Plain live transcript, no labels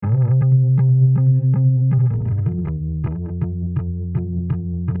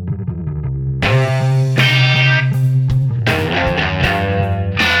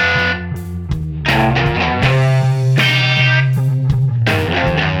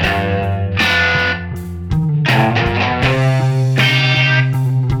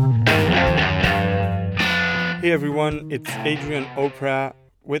Hey everyone, it's Adrian Oprah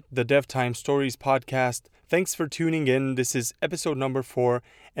with the Dev Time Stories podcast. Thanks for tuning in. This is episode number 4,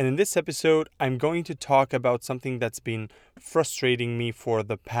 and in this episode, I'm going to talk about something that's been frustrating me for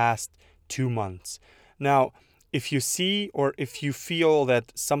the past 2 months. Now, if you see or if you feel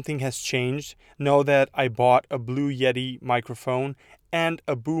that something has changed, know that I bought a Blue Yeti microphone and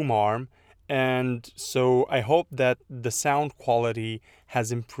a boom arm, and so I hope that the sound quality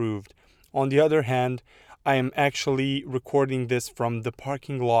has improved. On the other hand, I am actually recording this from the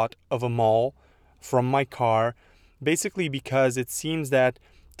parking lot of a mall, from my car, basically because it seems that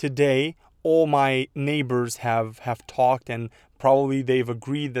today all my neighbors have talked and probably they've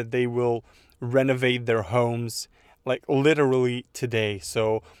agreed that they will renovate their homes like literally today.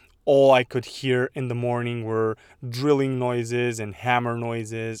 So all I could hear in the morning were drilling noises and hammer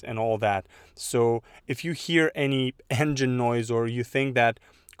noises and all that. So if you hear any engine noise or you think that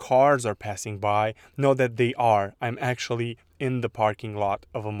cars are passing by, know that they are. I'm actually in the parking lot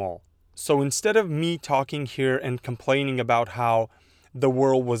of a mall. So instead of me talking here and complaining about how the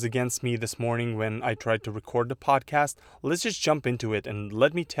world was against me this morning when I tried to record the podcast, let's just jump into it and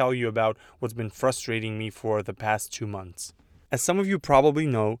let me tell you about what's been frustrating me for the past 2 months. As some of you probably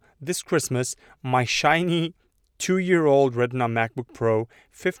know, this Christmas, my shiny 2-year-old Retina MacBook Pro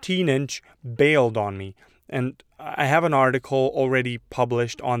 15-inch bailed on me. And I have an article already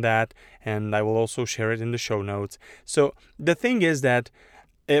published on that, and I will also share it in the show notes. So the thing is that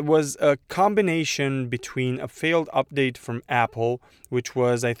it was a combination between a failed update from Apple, which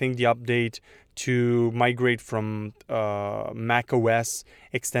was, I think, the update to migrate from macOS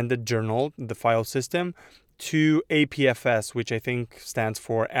Extended Journal, the file system, to APFS, which I think stands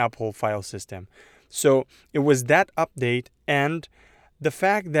for Apple File System. So it was that update and the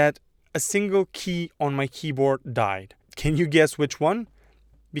fact that a single key on my keyboard died. Can you guess which one?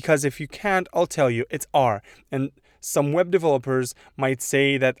 Because if you can't, I'll tell you, it's R. And some web developers might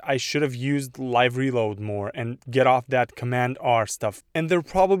say that I should have used Live Reload more and get off that Command R stuff. And they're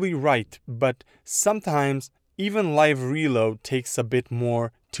probably right, but sometimes even Live Reload takes a bit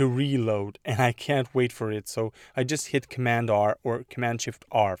more to reload, and I can't wait for it. So I just hit Command R or Command Shift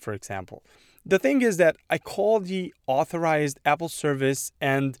R, for example. The thing is that I called the authorized Apple service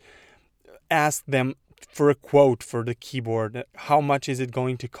and asked them for a quote for the keyboard. How much is it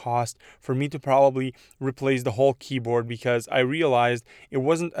going to cost for me to probably replace the whole keyboard? Because I realized it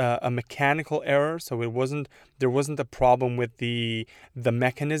wasn't a mechanical error, so there wasn't a problem with the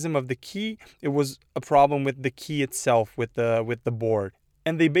mechanism of the key. It was a problem with the key itself, with the board.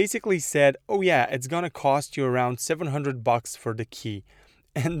 And they basically said, "Oh yeah, it's gonna cost you around $700 for the key,"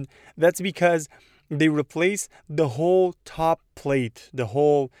 and that's because they replaced the whole top plate, the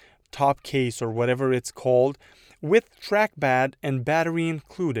whole top case or whatever it's called, with trackpad and battery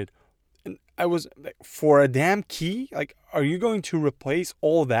included. And I was like, for a damn key? Like, are you going to replace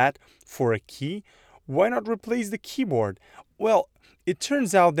all that for a key? Why not replace the keyboard? Well, it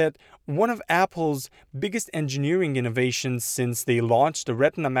turns out that one of Apple's biggest engineering innovations since they launched the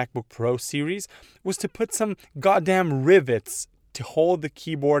Retina MacBook Pro series was to put some goddamn rivets to hold the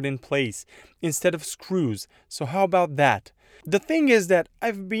keyboard in place instead of screws. So how about that? The thing is that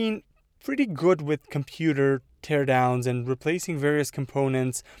I've been pretty good with computer teardowns and replacing various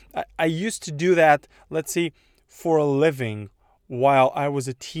components. I used to do that, let's say, for a living while I was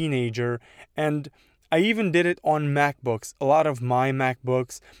a teenager, and I even did it on MacBooks. A lot of my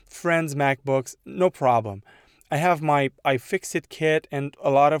MacBooks, friends' MacBooks, no problem. I have my iFixit kit and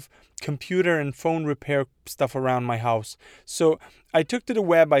a lot of computer and phone repair stuff around my house. So I took to the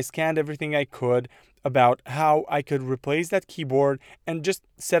web, I scanned everything I could about how I could replace that keyboard and just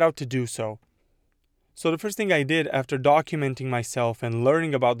set out to do so. So the first thing I did after documenting myself and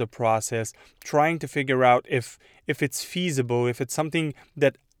learning about the process, trying to figure out if it's feasible, if it's something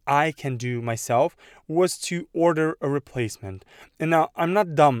that I can do myself, was to order a replacement. And now I'm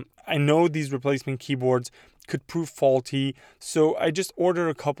not dumb. I know these replacement keyboards could prove faulty, so I just ordered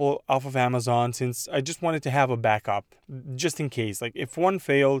a couple off of Amazon since I just wanted to have a backup just in case. Like if one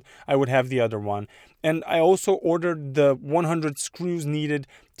failed, I would have the other one. And I also ordered the 100 screws needed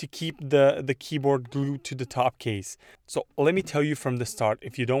to keep the keyboard glued to the top case. So let me tell you from the start,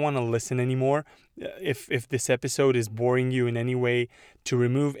 if you don't want to listen anymore, if this episode is boring you in any way, to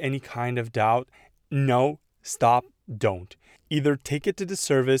remove any kind of doubt, no, stop, don't. Either take it to the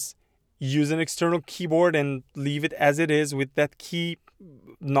service, use an external keyboard and leave it as it is with that key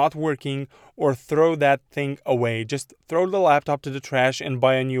not working, or throw that thing away. Just throw the laptop to the trash and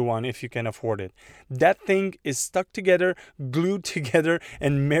buy a new one if you can afford it. That thing is stuck together, glued together,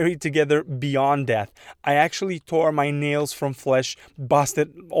 and married together beyond death. I actually tore my nails from flesh,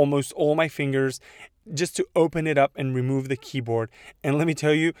 busted almost all my fingers, just to open it up and remove the keyboard. And let me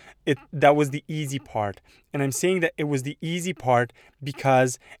tell you, that was the easy part. And I'm saying that it was the easy part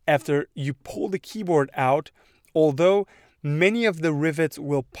because after you pull the keyboard out, although many of the rivets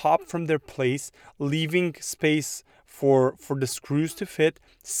will pop from their place, leaving space for the screws to fit,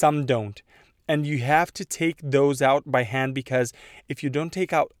 some don't. And you have to take those out by hand, because if you don't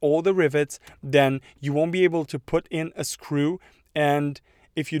take out all the rivets, then you won't be able to put in a screw. And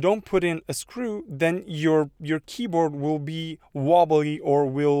if you don't put in a screw, then your keyboard will be wobbly or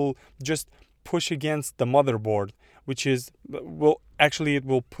will just push against the motherboard, which is it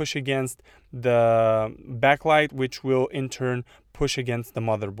will push against the backlight, which will in turn push against the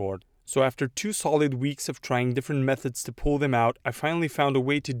motherboard. So after 2 solid weeks of trying different methods to pull them out, I finally found a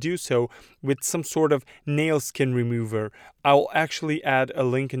way to do so with some sort of nail skin remover. I'll actually add a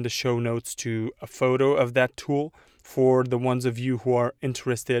link in the show notes to a photo of that tool for the ones of you who are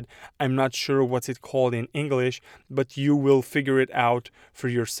interested. I'm not sure what's it called in English, but you will figure it out for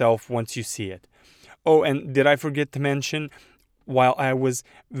yourself once you see it. Oh, and did I forget to mention, while I was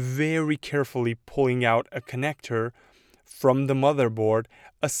very carefully pulling out a connector from the motherboard,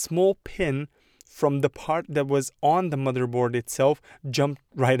 a small pin from the part that was on the motherboard itself jumped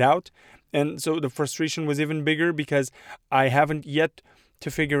right out. And so the frustration was even bigger because I haven't yet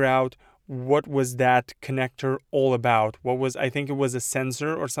to figure out what was that connector all about. I think it was a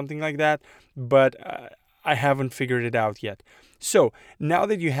sensor or something like that, but I haven't figured it out yet. So now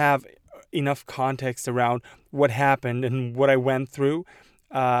that you have enough context around what happened and what I went through,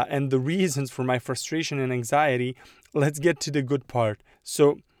 and the reasons for my frustration and anxiety, let's get to the good part.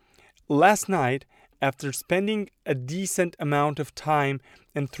 So last night, after spending a decent amount of time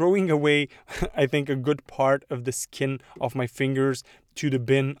and throwing away, I think, a good part of the skin of my fingers to the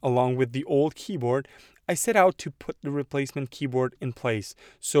bin along with the old keyboard, I set out to put the replacement keyboard in place.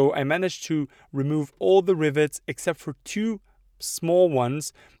 So I managed to remove all the rivets except for 2 small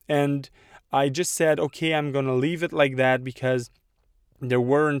ones, and I just said, okay, I'm gonna leave it like that because there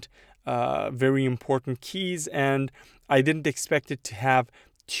weren't very important keys, and I didn't expect it to have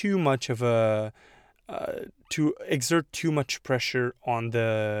too much of to exert too much pressure on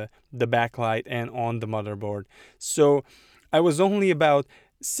the backlight and on the motherboard. So I was only about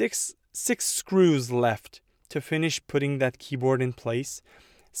six screws left to finish putting that keyboard in place.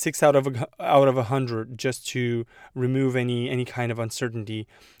 6 out of 100, just to remove any kind of uncertainty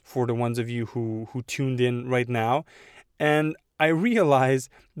for the ones of you who tuned in right now. And I realized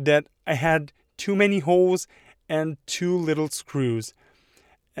that I had too many holes and too little screws.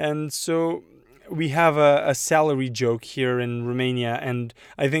 And so we have a salary joke here in Romania, and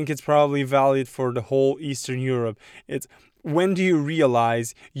I think it's probably valid for the whole Eastern Europe. It's, when do you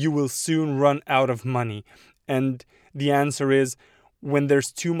realize you will soon run out of money? And the answer is when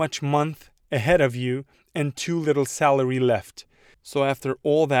there's too much month ahead of you and too little salary left. So after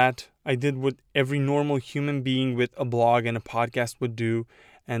all that, I did what every normal human being with a blog and a podcast would do.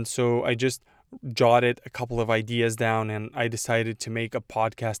 And so I just jotted a couple of ideas down, and I decided to make a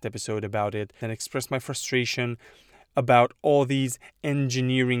podcast episode about it and express my frustration about all these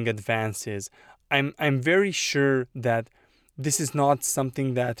engineering advances. I'm very sure that this is not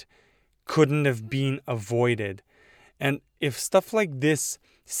something that couldn't have been avoided. And if stuff like this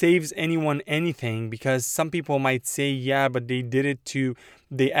saves anyone anything, because some people might say, yeah, but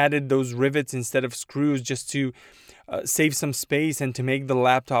they added those rivets instead of screws just to save some space and to make the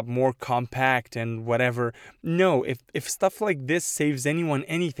laptop more compact and whatever. No, if stuff like this saves anyone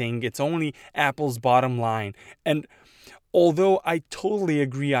anything, it's only Apple's bottom line. And although I totally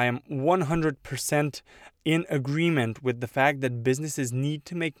agree, I am 100% in agreement with the fact that businesses need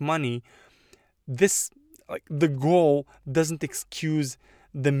to make money, the goal doesn't excuse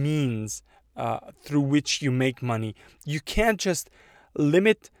the means through which you make money. You can't just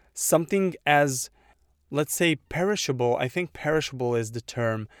limit something as, let's say, perishable. I think perishable is the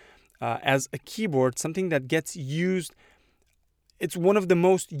term. As a keyboard, something that gets used. It's one of the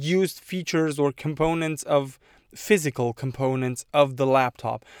most used features or physical components of the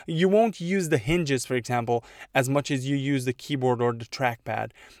laptop. You won't use the hinges, for example, as much as you use the keyboard or the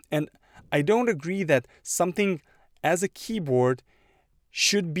trackpad. And I don't agree that something as a keyboard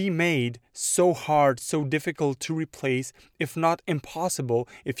should be made so hard, so difficult to replace, if not impossible,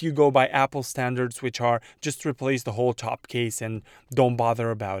 if you go by Apple standards, which are just replace the whole top case and don't bother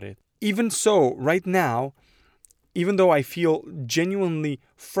about it. Even so, right now, even though I feel genuinely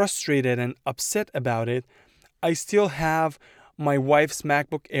frustrated and upset about it, I still have my wife's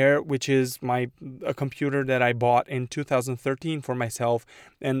MacBook Air, which is a computer that I bought in 2013 for myself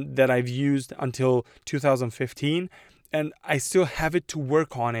and that I've used until 2015. And I still have it to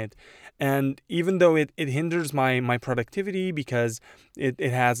work on it. And even though it hinders my productivity because it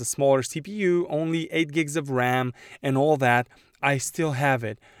has a smaller CPU, only 8 gigs of RAM and all that, I still have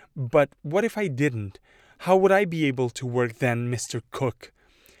it. But what if I didn't? How would I be able to work then, Mr. Cook?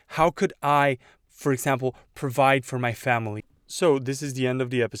 How could I, for example, provide for my family? So this is the end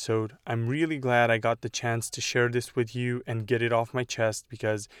of the episode. I'm really glad I got the chance to share this with you and get it off my chest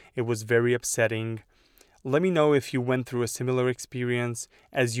because it was very upsetting. Let me know if you went through a similar experience.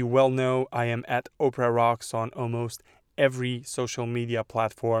 As you well know, I am at Oprah Rocks on almost every social media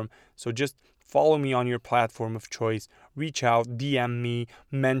platform. So just follow me on your platform of choice. Reach out, DM me,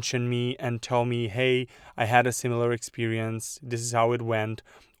 mention me, and tell me, hey, I had a similar experience. This is how it went.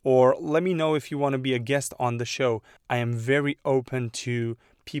 Or let me know if you want to be a guest on the show. I am very open to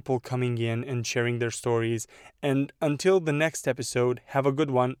people coming in and sharing their stories. And until the next episode, have a good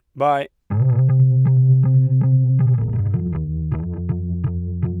one. Bye.